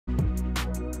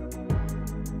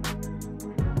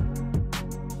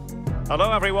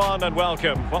Hello everyone and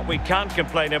welcome. What we can't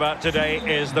complain about today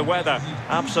is the weather.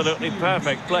 Absolutely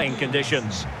perfect playing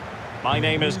conditions. My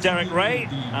name is Derek Ray,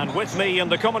 and with me in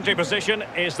the commentary position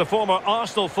is the former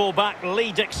Arsenal fullback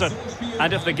Lee Dixon.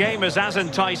 And if the game is as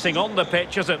enticing on the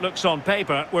pitch as it looks on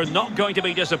paper, we're not going to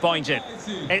be disappointed.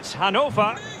 It's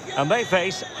Hannover, and they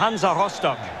face Hansa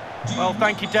Rostock. Well,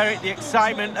 thank you, Derek. The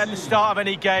excitement at the start of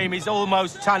any game is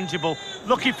almost tangible.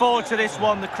 Looking forward to this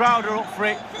one. The crowd are up for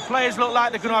it. The players look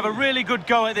like they're going to have a really good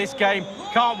go at this game.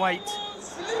 Can't wait.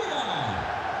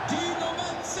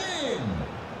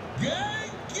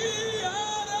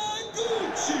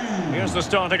 Here's the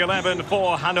starting 11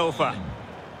 for Hannover.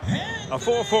 A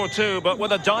 4-4-2, but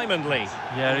with a diamond lead.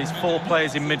 Yeah, there's 4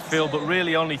 players in midfield, but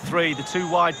really only 3. The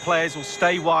 2 wide players will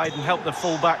stay wide and help the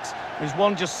full-backs. There's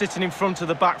one just sitting in front of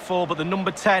the back 4, but the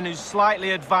number 10, who's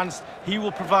slightly advanced, he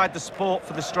will provide the support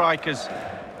for the strikers.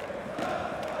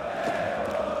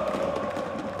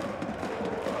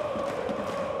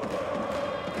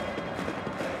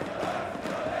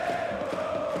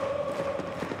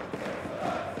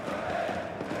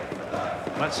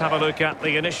 Let's have a look at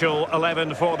the initial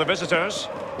 11 for the visitors.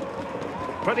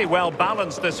 Pretty well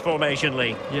balanced, this formation,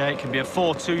 Lee. Yeah, it can be a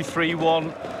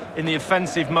 4-2-3-1 in the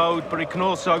offensive mode, but it can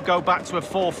also go back to a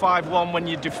 4-5-1 when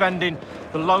you're defending.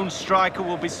 The lone striker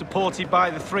will be supported by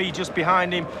the 3 just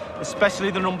behind him,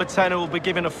 especially the number 10, who will be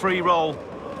given a free roll.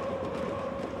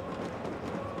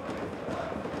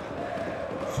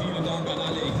 Vielen Dank an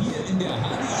alle hier in der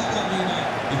Hansa Arena.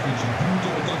 Ich wünsche gute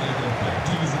Unterhaltung bei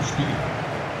diesem Spiel.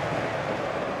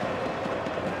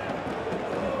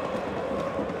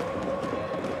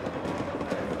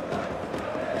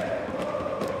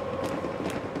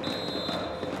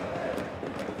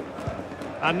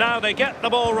 And now they get the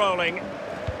ball rolling.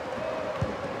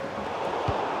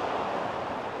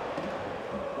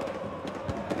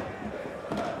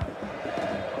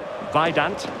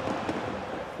 Weidant.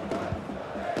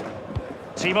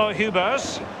 Timo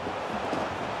Hubers.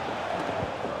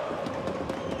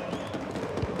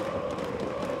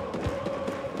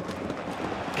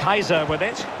 Kaiser with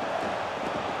it.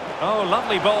 Oh,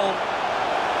 lovely ball.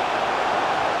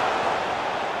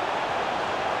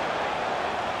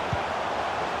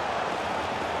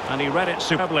 And he read it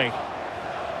superbly.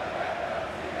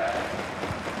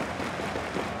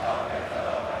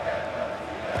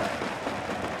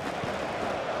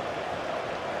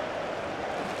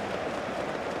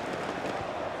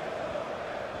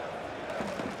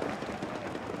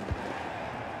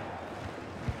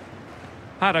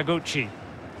 Haraguchi.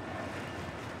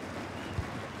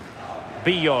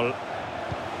 Biol.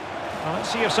 Well, let's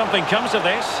see if something comes of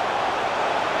this.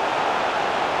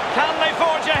 Can they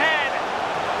forge ahead?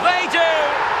 They do,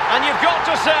 and you've got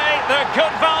to say they're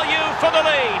good value for the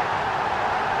lead.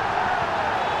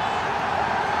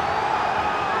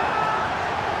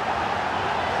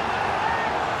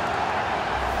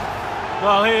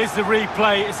 Well, here's the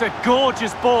replay. It's a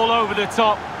gorgeous ball over the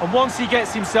top, and once he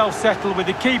gets himself settled with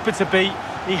the keeper to beat,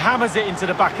 he hammers it into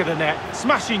the back of the net.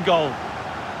 Smashing goal.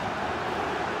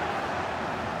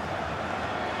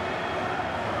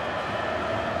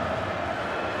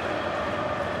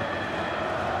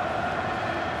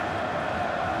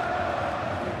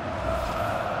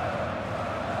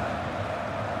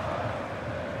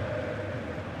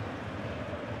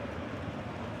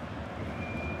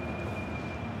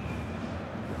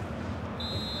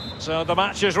 So the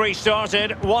match has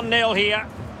restarted, 1-0 here.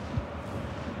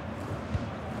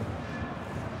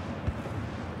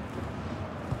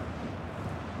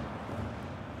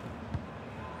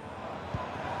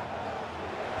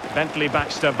 Bentley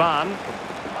Baxter Van.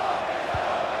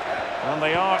 And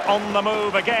they are on the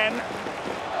move again.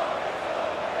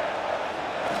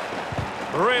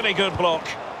 Really good block.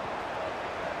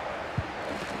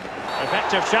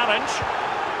 Effective challenge.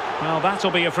 Well,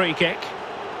 that'll be a free kick.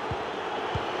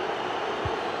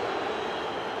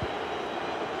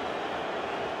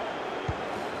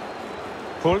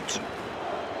 Hult.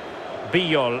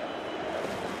 Biol.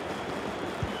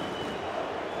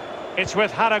 It's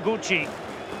with Haraguchi.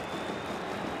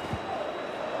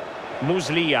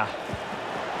 Muslia.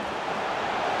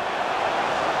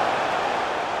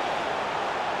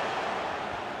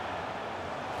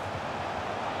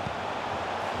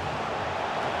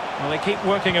 Well, they keep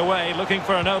working away, looking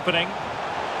for an opening.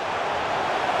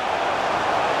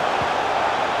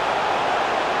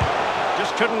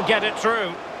 Just couldn't get it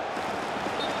through.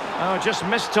 Oh, just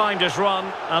mistimed his run,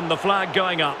 and the flag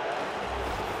going up.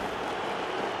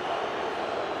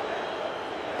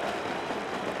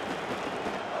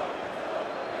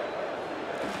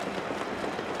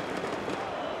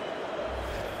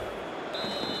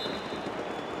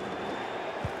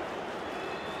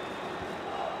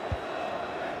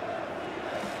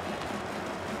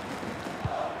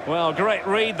 Well, great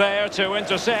read there to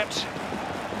intercept.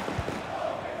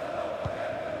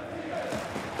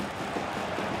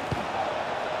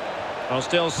 Well,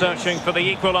 still searching for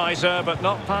the equaliser, but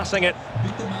not passing it.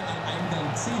 Bitte mal an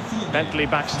Eingang C4. Bentley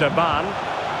Baxter Ban.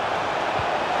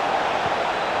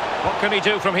 What can he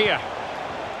do from here?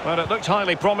 Well, it looked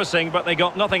highly promising, but they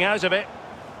got nothing out of it.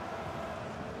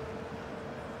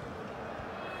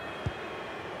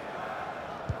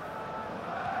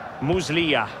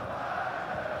 Muslia.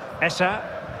 Essa.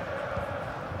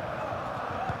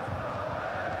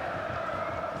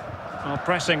 Well,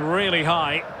 pressing really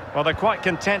high. Well, they're quite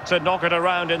content to knock it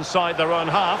around inside their own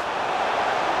half.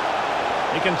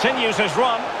 He continues his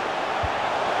run.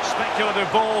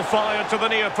 Speculative ball fired to the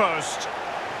near post.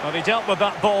 Well, he dealt with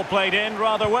that ball played in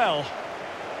rather well.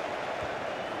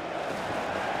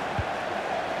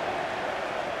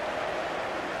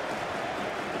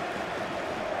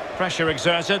 Pressure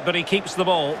exerted, but he keeps the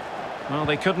ball. Well,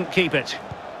 they couldn't keep it.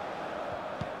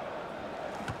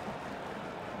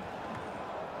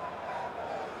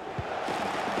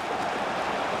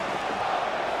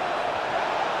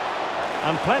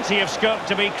 And plenty of scope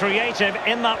to be creative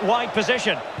in that wide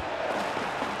position.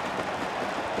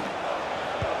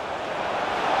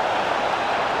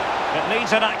 It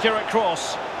needs an accurate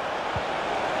cross.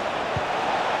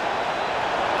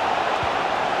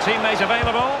 Teammate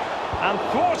available and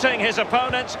thwarting his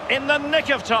opponent in the nick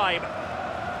of time.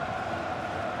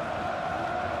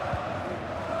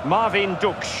 Marvin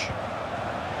Duksch.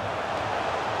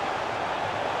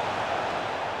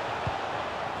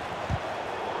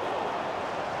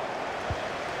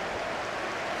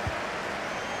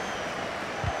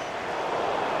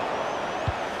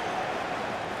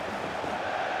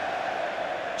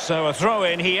 So a throw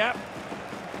in here.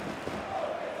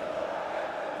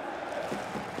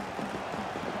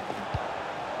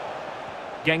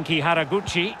 Genki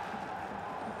Haraguchi.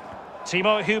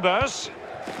 Timo Hubers.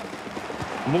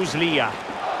 Muslia.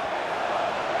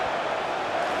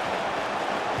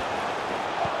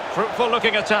 Fruitful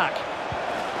looking attack.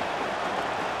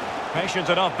 Patient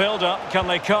enough build-up. Can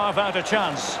they carve out a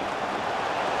chance?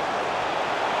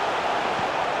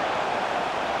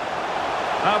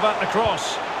 How about the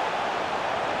cross?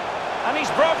 And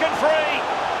he's broken free.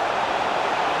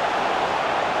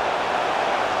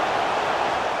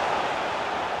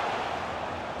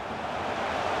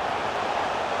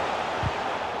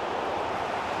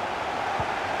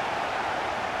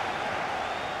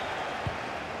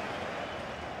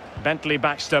 Bentley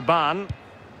Baxter Ban.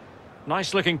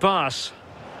 Nice looking pass.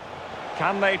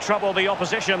 Can they trouble the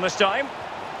opposition this time?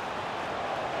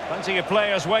 Plenty of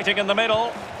players waiting in the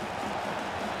middle.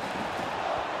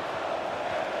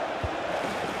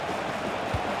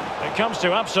 It comes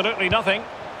to absolutely nothing.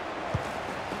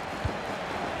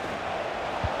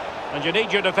 And you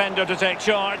need your defender to take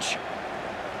charge.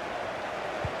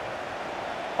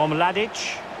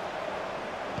 Omladic.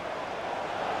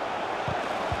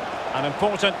 An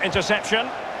important interception.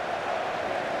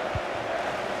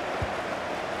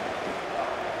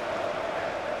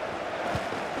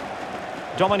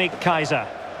 Dominic Kaiser.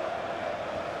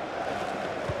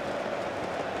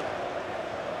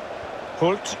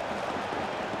 Hult.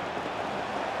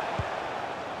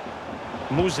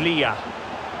 Muslia.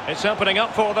 It's opening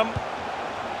up for them.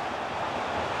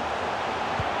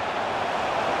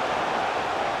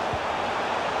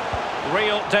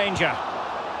 Real danger.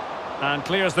 And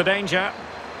clears the danger.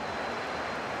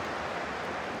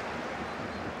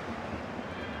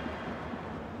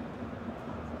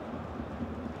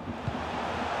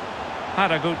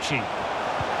 Haraguchi.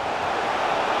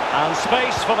 And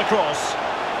space for the cross.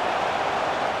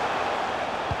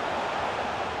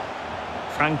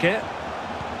 Franke.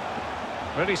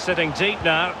 Really sitting deep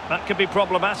now. That could be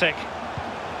problematic.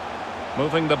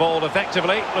 Moving the ball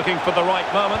effectively, looking for the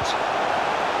right moment.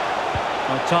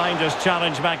 Well, timed his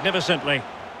challenge magnificently.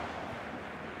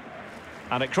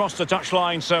 And it crossed the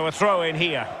touchline, so a throw in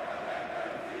here.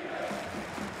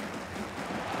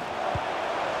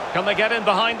 Can they get in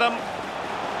behind them?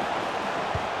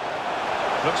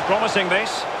 Looks promising,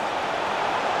 this.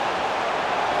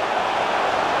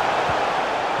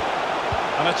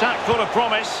 An attack full of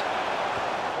promise.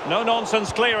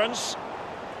 No-nonsense clearance.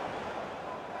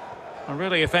 A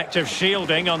really effective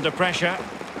shielding under pressure.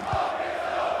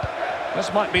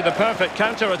 This might be the perfect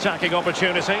counter-attacking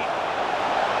opportunity.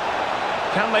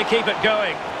 Can they keep it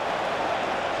going?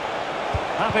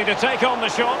 Happy to take on the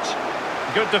shot.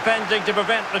 Good defending to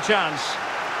prevent the chance.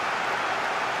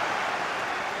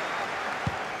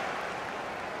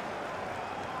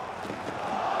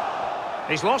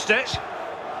 He's lost it.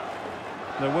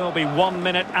 There will be 1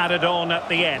 minute added on at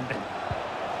the end.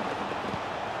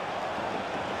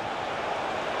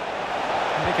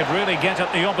 He could really get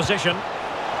at the opposition.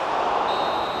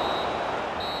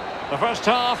 The first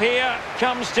half here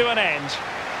comes to an end.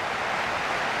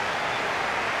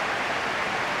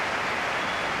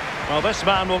 Well, this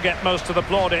man will get most of the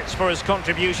plaudits for his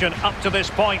contribution up to this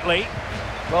point, Lee.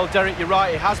 Well, Derek, you're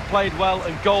right. He has played well,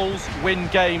 and goals win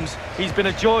games. He's been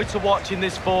a joy to watch in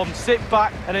this form. Sit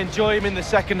back and enjoy him in the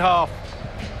second half.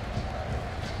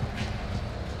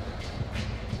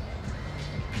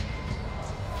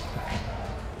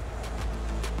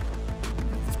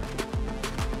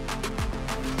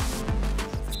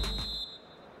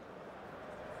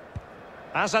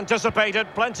 As anticipated,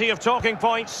 plenty of talking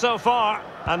points so far.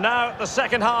 And now the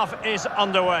second half is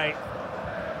underway.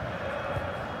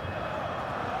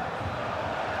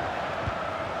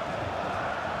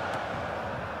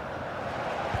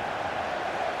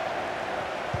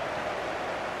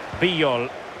 Bijol.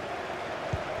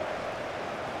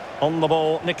 On the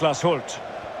ball, Niklas Hult.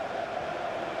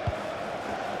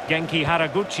 Genki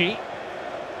Haraguchi.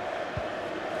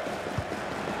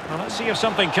 Well, let's see if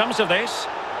something comes of this.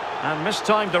 And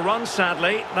mistimed the run,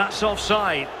 sadly. That's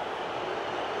offside.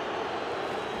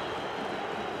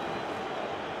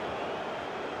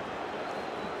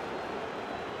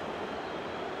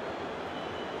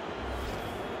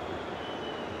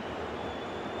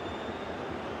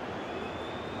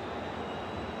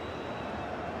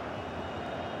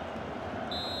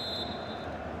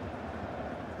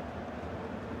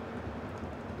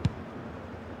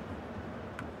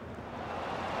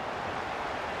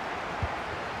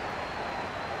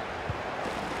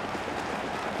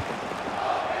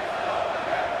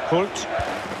 Hult.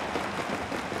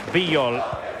 Bijol.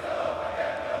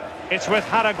 It's with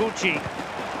Haraguchi.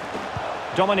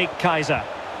 Dominic Kaiser.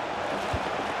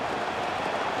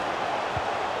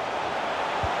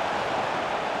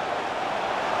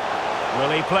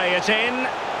 Will he play it in?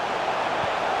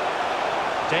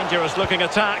 Dangerous looking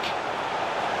attack.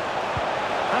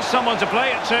 Has someone to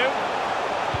play it to.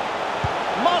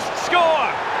 Must score!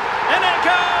 In it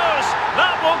goes!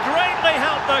 That will greatly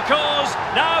help the cause.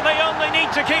 Now they only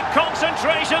need to keep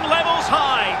concentration levels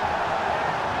high.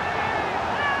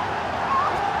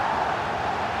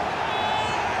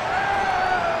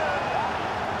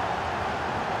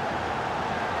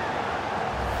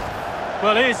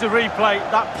 Well, here's the replay.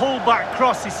 That pull-back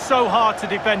cross is so hard to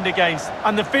defend against.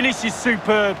 And the finish is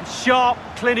superb, sharp,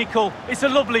 clinical. It's a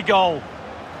lovely goal.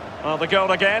 Well, the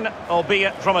goal again,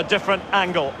 albeit from a different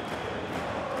angle.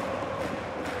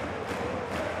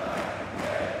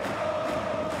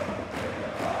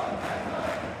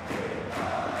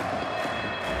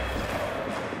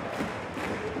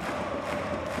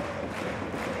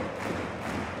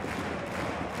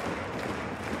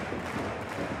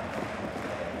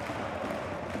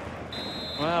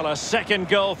 Well, a second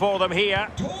goal for them here.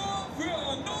 Tor für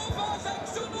Hannover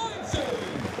 96.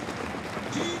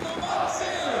 Die Nummer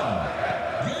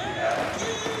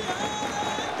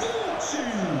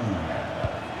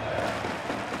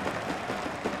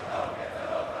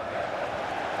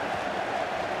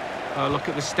 10. Look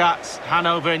at the stats.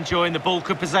 Hannover enjoying the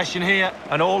bulk of possession here,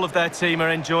 and all of their team are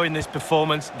enjoying this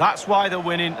performance. That's why they're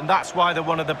winning, and that's why they're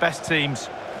one of the best teams.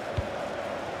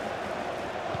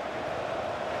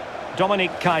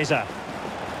 Dominic Kaiser.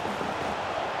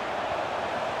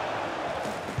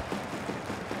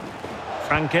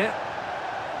 Franke.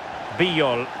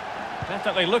 Bijol.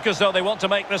 Definitely look as though they want to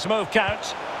make this move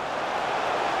count.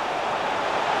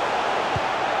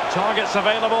 Targets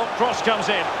available, cross comes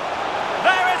in.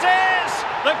 There it is!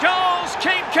 The goals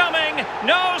keep coming,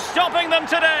 no stopping them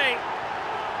today.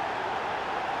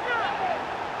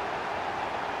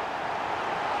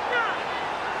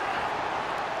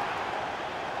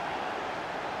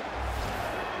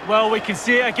 Well, we can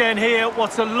see it again here.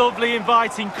 What a lovely,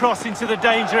 inviting cross into the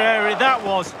danger area that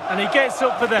was. And he gets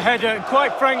up for the header, and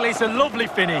quite frankly, it's a lovely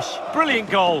finish. Brilliant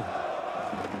goal.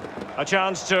 A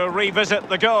chance to revisit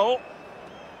the goal.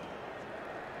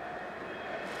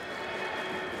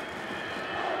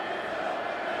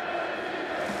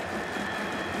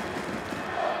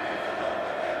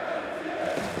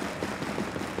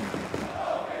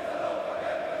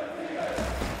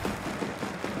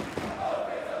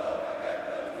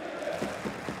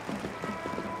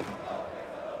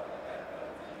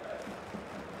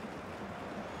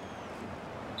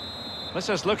 This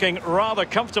is looking rather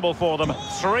comfortable for them.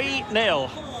 3-0.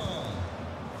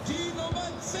 Die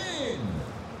Nummer 10.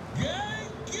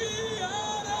 Genki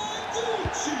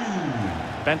Haraguchi.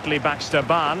 Bentley Baxter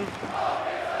Ban.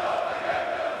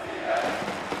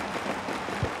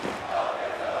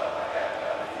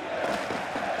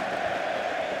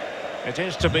 It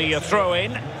is to be a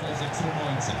throw-in.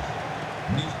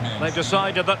 Nicht mehr. They've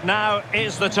decided that now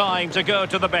is the time to go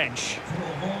to the bench.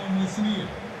 Vorne ist wir.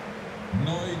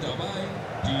 Neu dabei,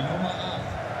 die Nummer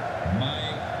 8,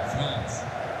 Mike Franz.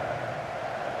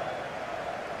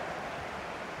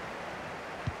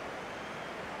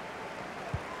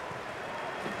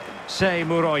 Sei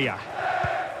Muroya.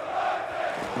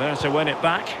 There to win it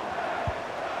back.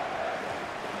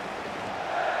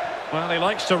 Well, he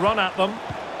likes to run at them.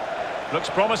 Looks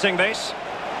promising, this.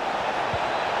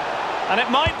 And it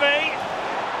might be.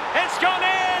 It's gone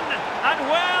in! And,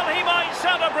 well, he might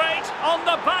celebrate on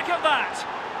the back of that.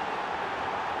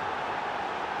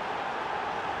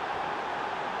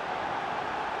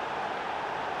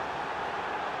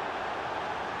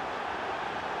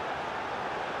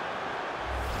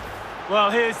 Well,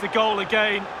 here's the goal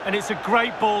again, and it's a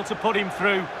great ball to put him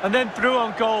through. And then through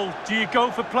on goal, do you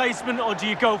go for placement or do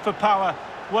you go for power?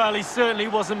 Well, he certainly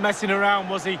wasn't messing around,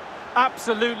 was he?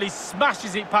 Absolutely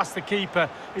smashes it past the keeper.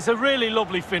 It's a really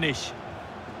lovely finish.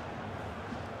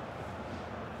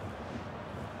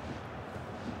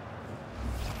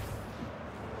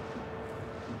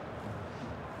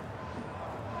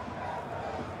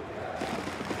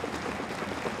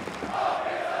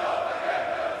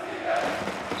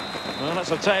 Well,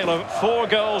 it's a tale of 4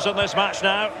 goals in this match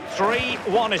now.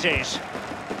 3-1 it is.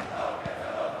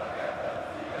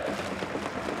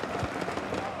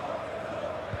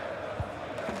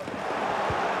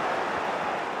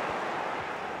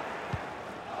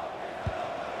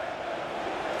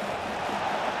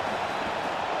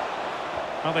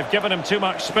 Well, they've given him too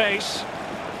much space.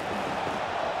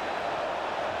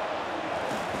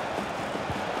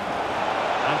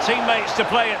 And teammates to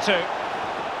play it to.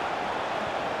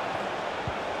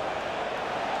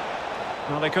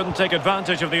 Well, they couldn't take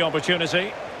advantage of the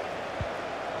opportunity.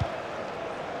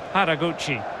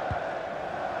 Haraguchi.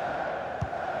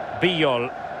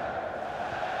 Biol.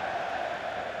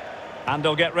 And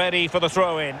they'll get ready for the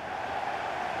throw-in.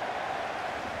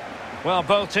 Well,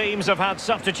 both teams have had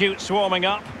substitutes warming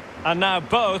up, and now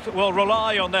both will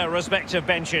rely on their respective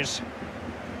benches.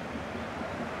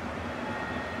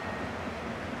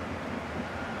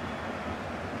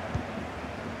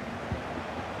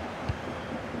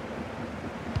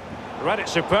 Read it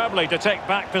superbly to take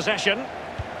back possession.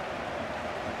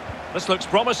 This looks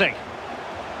promising.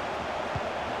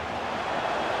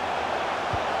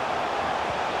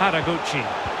 Haraguchi.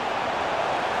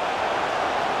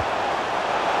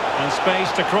 And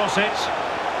space to cross it.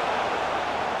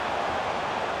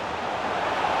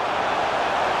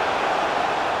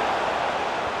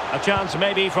 A chance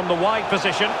maybe from the wide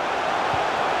position.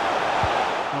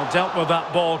 Well, dealt with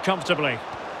that ball comfortably.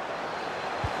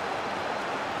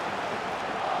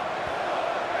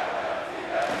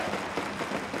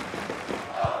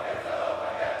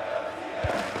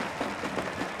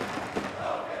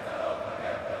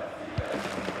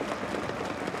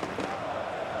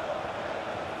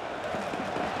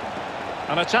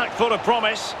 An attack full of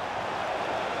promise.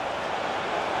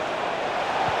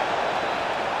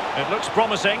 It looks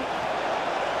promising.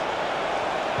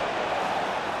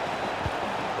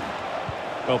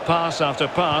 Well, pass after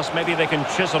pass, maybe they can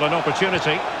chisel an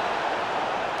opportunity.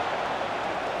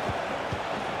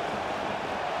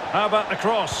 How about the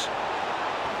cross?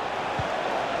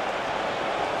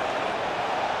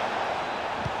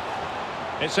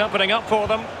 It's opening up for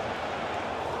them.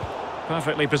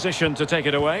 Perfectly positioned to take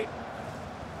it away.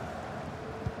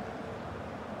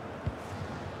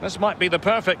 This might be the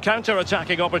perfect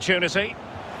counter-attacking opportunity.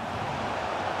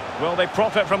 Will they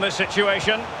profit from this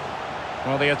situation?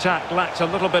 Well, the attack lacked a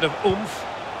little bit of oomph.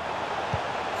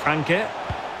 Franke.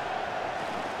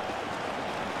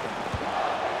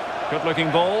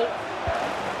 Good-looking ball.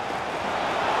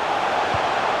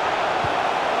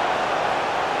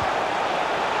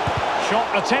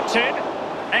 Shot attempted.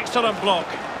 Excellent block.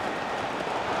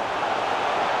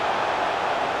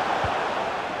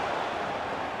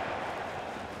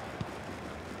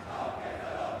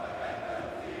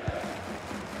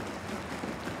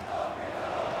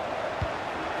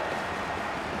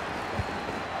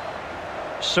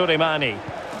 Suleimani.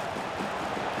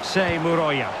 Sei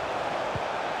Muroya.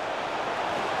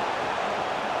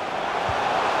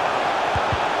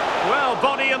 Well,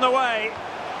 body in the way.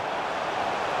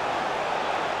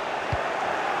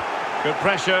 Good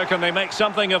pressure. Can they make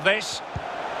something of this?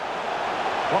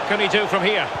 What can he do from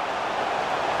here?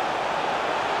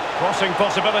 Crossing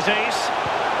possibilities.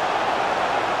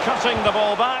 Cutting the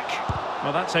ball back.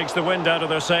 Well, that takes the wind out of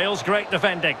their sails. Great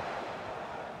defending.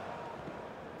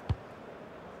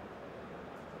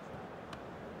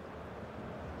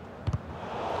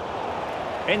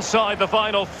 Inside the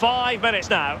final 5 minutes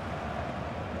now.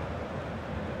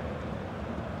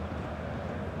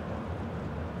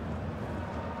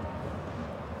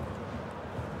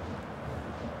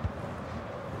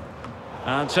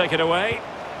 And take it away.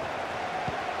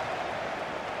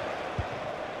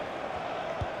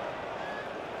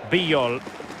 Biol.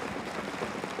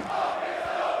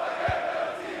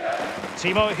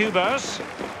 Timo Hubers.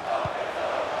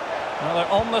 Well,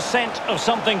 they're on the scent of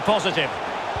something positive.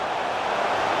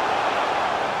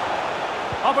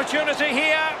 Opportunity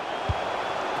here.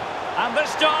 And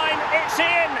this time, it's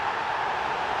in.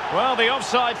 Well, the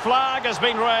offside flag has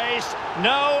been raised.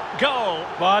 No goal.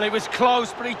 Well, it was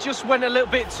close, but he just went a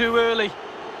little bit too early.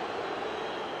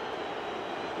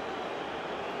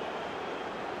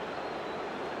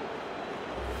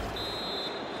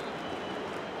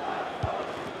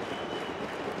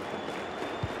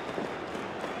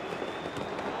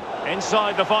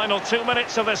 Inside the final 2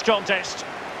 minutes of this contest.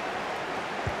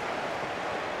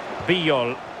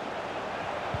 Biol.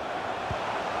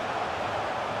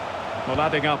 Well,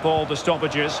 adding up all the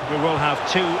stoppages, we will have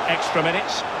 2 extra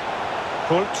minutes.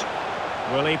 Hult.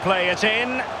 Will he play it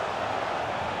in?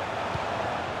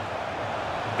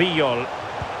 Biol.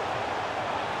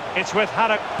 It's with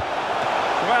Hannover.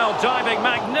 Well, diving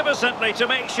magnificently to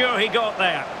make sure he got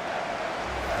there.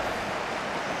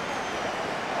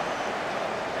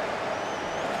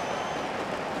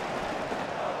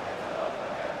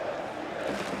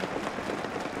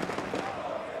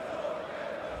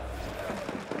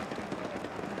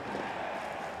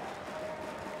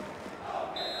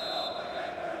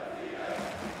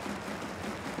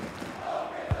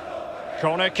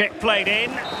 Corner kick played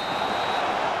in.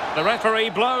 The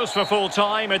referee blows for full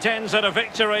time. It ends at a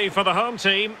victory for the home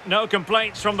team. No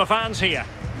complaints from the fans here.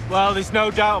 Well, there's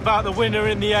no doubt about the winner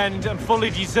in the end, and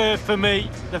fully deserved for me.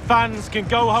 The fans can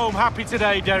go home happy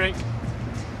today, Derek.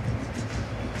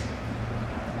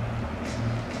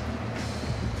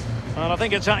 And I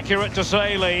think it's accurate to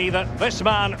say, Lee, that this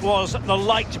man was the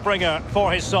light bringer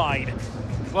for his side.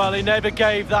 Well, he never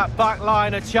gave that back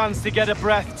line a chance to get a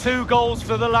breath. 2 goals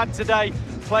for the lad today.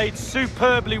 Played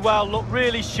superbly well, looked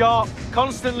really sharp,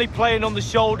 constantly playing on the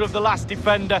shoulder of the last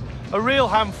defender. A real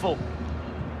handful.